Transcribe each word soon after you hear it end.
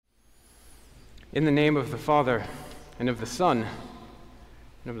In the name of the Father, and of the Son,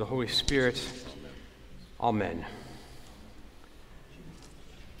 and of the Holy Spirit, Amen.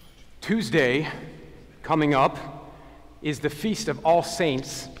 Tuesday, coming up, is the Feast of All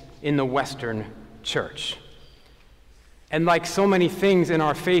Saints in the Western Church. And like so many things in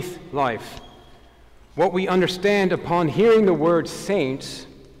our faith life, what we understand upon hearing the word saints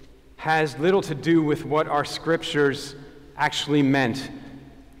has little to do with what our scriptures actually meant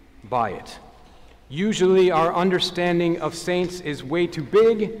by it. Usually our understanding of saints is way too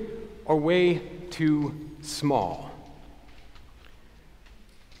big or way too small.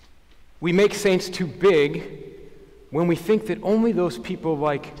 We make saints too big when we think that only those people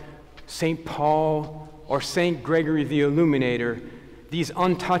like St. Paul or St. Gregory the Illuminator, these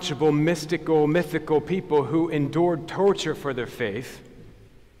untouchable, mythical people who endured torture for their faith,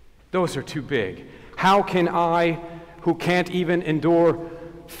 those are too big. How can I, who can't even endure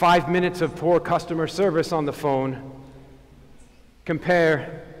 5 minutes of poor customer service on the phone,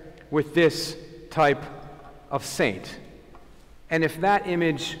 compare with this type of saint? And if that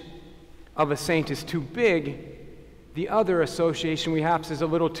image of a saint is too big, the other association we have is a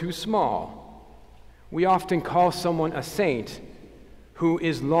little too small. We often call someone a saint who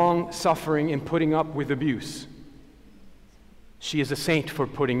is long-suffering in putting up with abuse. She is a saint for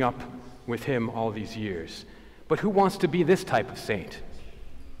putting up with him all these years. But who wants to be this type of saint,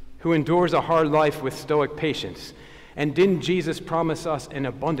 who endures a hard life with stoic patience? And didn't Jesus promise us an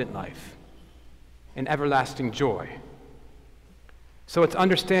abundant life, an everlasting joy? So it's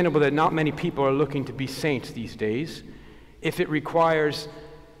understandable that not many people are looking to be saints these days, if it requires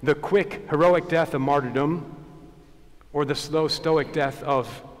the quick, heroic death of martyrdom or the slow, stoic death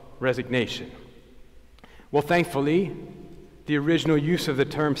of resignation. Well, thankfully, the original use of the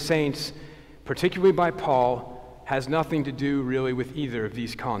term saints, particularly by Paul, has nothing to do really with either of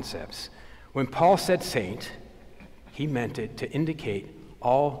these concepts. When Paul said saint, he meant it to indicate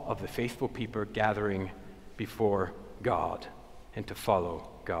all of the faithful people gathering before God and to follow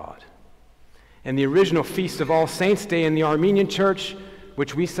God. And the original Feast of All Saints Day in the Armenian Church,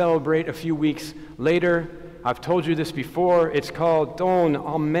 which we celebrate a few weeks later, I've told you this before, it's called Don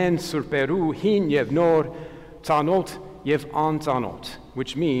Amen Surperu Hin Yev Nor Tzanot Yev An Tzanot,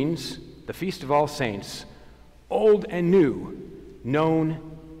 which means the Feast of All Saints, old and new,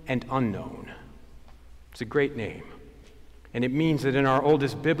 known and unknown. It's a great name. And it means that in our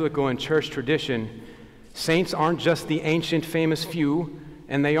oldest biblical and church tradition, saints aren't just the ancient famous few,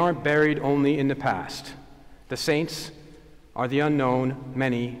 and they aren't buried only in the past. The saints are the unknown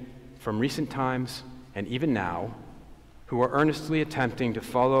many from recent times and even now who are earnestly attempting to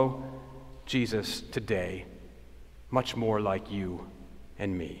follow Jesus today, much more like you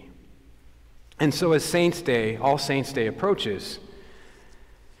and me. And so as Saints' Day, All Saints' Day approaches,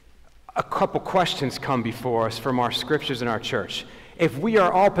 a couple questions come before us from our scriptures in our church. If we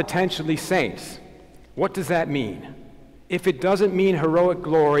are all potentially saints, what does that mean? If it doesn't mean heroic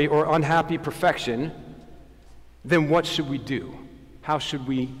glory or unhappy perfection, then what should we do? How should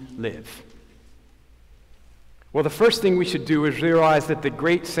we live? Well, the first thing we should do is realize that the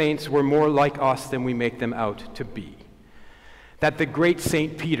great saints were more like us than we make them out to be. That the great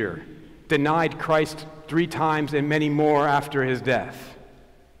Saint Peter denied Christ 3 times and many more after his death.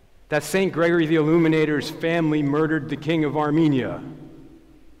 That St. Gregory the Illuminator's family murdered the king of Armenia.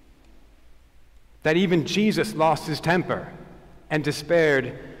 That even Jesus lost his temper and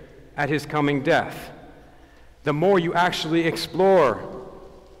despaired at his coming death. The more you actually explore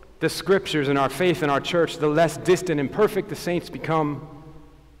the scriptures in our faith and our church, the less distant and perfect the saints become,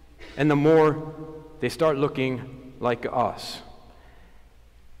 and the more they start looking like us.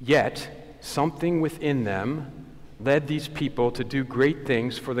 Yet, something within them led these people to do great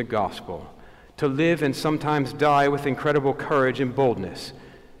things for the gospel, to live and sometimes die with incredible courage and boldness.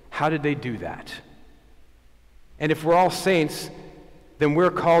 How did they do that? And if we're all saints, then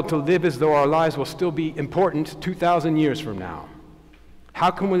we're called to live as though our lives will still be important 2,000 years from now. How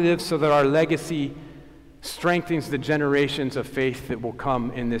can we live so that our legacy strengthens the generations of faith that will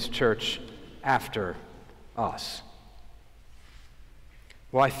come in this church after us?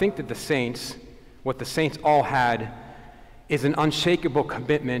 Well, I think that the saints, what the saints all had, is an unshakable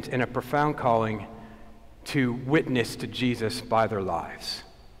commitment and a profound calling to witness to Jesus by their lives.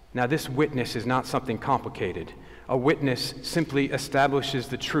 Now, this witness is not something complicated. A witness simply establishes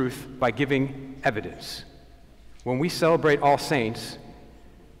the truth by giving evidence. When we celebrate All Saints,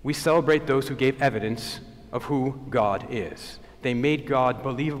 we celebrate those who gave evidence of who God is. They made God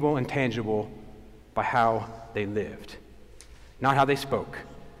believable and tangible by how they lived, not how they spoke,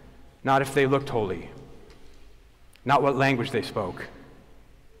 not if they looked holy, not what language they spoke,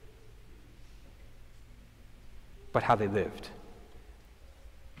 but how they lived.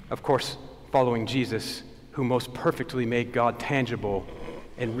 Of course, following Jesus, who most perfectly made God tangible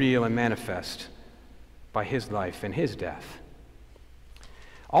and real and manifest by his life and his death.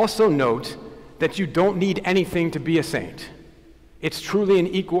 Also note that you don't need anything to be a saint. It's truly an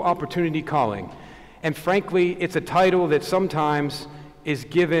equal opportunity calling. And frankly, it's a title that sometimes is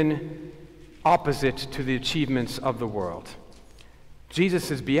given opposite to the achievements of the world.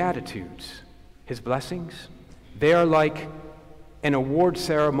 Jesus' Beatitudes, his blessings, they are like an award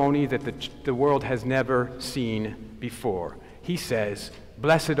ceremony that the world has never seen before. He says,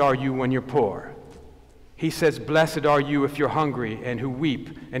 "Blessed are you when you're poor." He says, "Blessed are you if you're hungry and who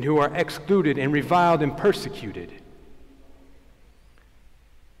weep and who are excluded and reviled and persecuted."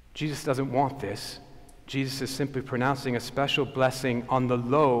 Jesus doesn't want this. Jesus is simply pronouncing a special blessing on the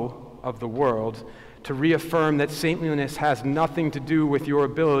low of the world to reaffirm that saintliness has nothing to do with your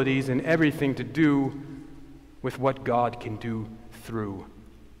abilities and everything to do with what God can do through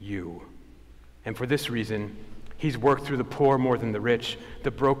you. And for this reason, he's worked through the poor more than the rich,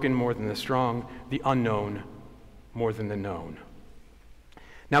 the broken more than the strong, the unknown more than the known.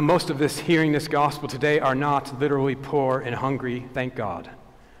 Now, most of us hearing this gospel today are not literally poor and hungry, thank God.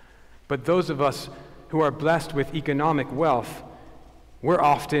 But those of us who are blessed with economic wealth, we're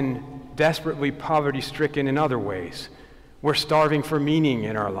often desperately poverty-stricken in other ways. We're starving for meaning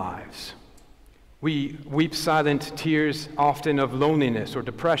in our lives. We weep silent tears often of loneliness or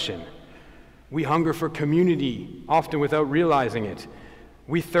depression. We hunger for community, often without realizing it.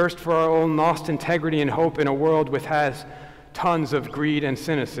 We thirst for our own lost integrity and hope in a world which has tons of greed and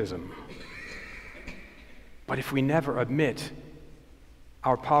cynicism. But if we never admit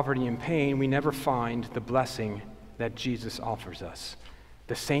our poverty and pain, we never find the blessing that Jesus offers us.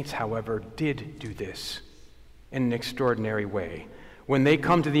 The saints, however, did do this in an extraordinary way. When they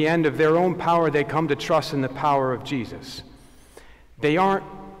come to the end of their own power, they come to trust in the power of Jesus. They aren't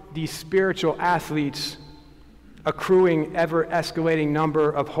these spiritual athletes accruing ever-escalating number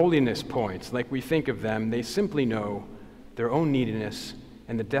of holiness points like we think of them. They simply know their own neediness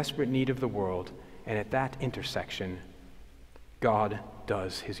and the desperate need of the world, and at that intersection, God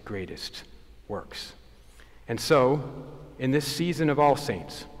does his greatest works. And so, in this season of All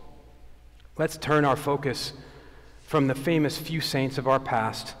Saints, let's turn our focus from the famous few saints of our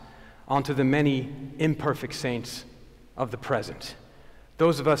past onto the many imperfect saints of the present.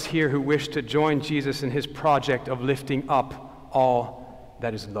 Those of us here who wish to join Jesus in his project of lifting up all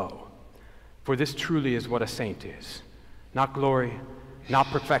that is low. For this truly is what a saint is. Not glory, not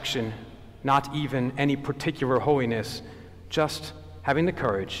perfection, not even any particular holiness, just having the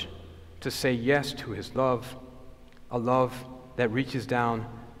courage to say yes to his love, a love that reaches down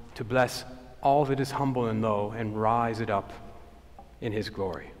to bless all that is humble and low and rise it up in his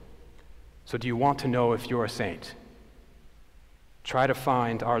glory. So do you want to know if you're a saint? Try to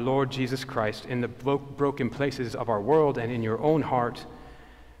find our Lord Jesus Christ in the broken places of our world and in your own heart.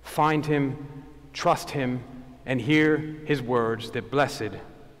 Find him, trust him, and hear his words that blessed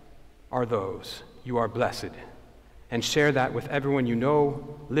are those you are blessed. And share that with everyone you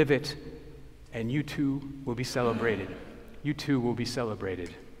know, live it, and you too will be celebrated. You too will be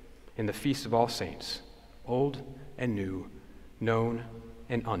celebrated in the feast of all saints, old and new, known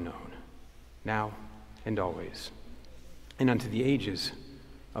and unknown, now and always, and unto the ages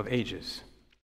of ages.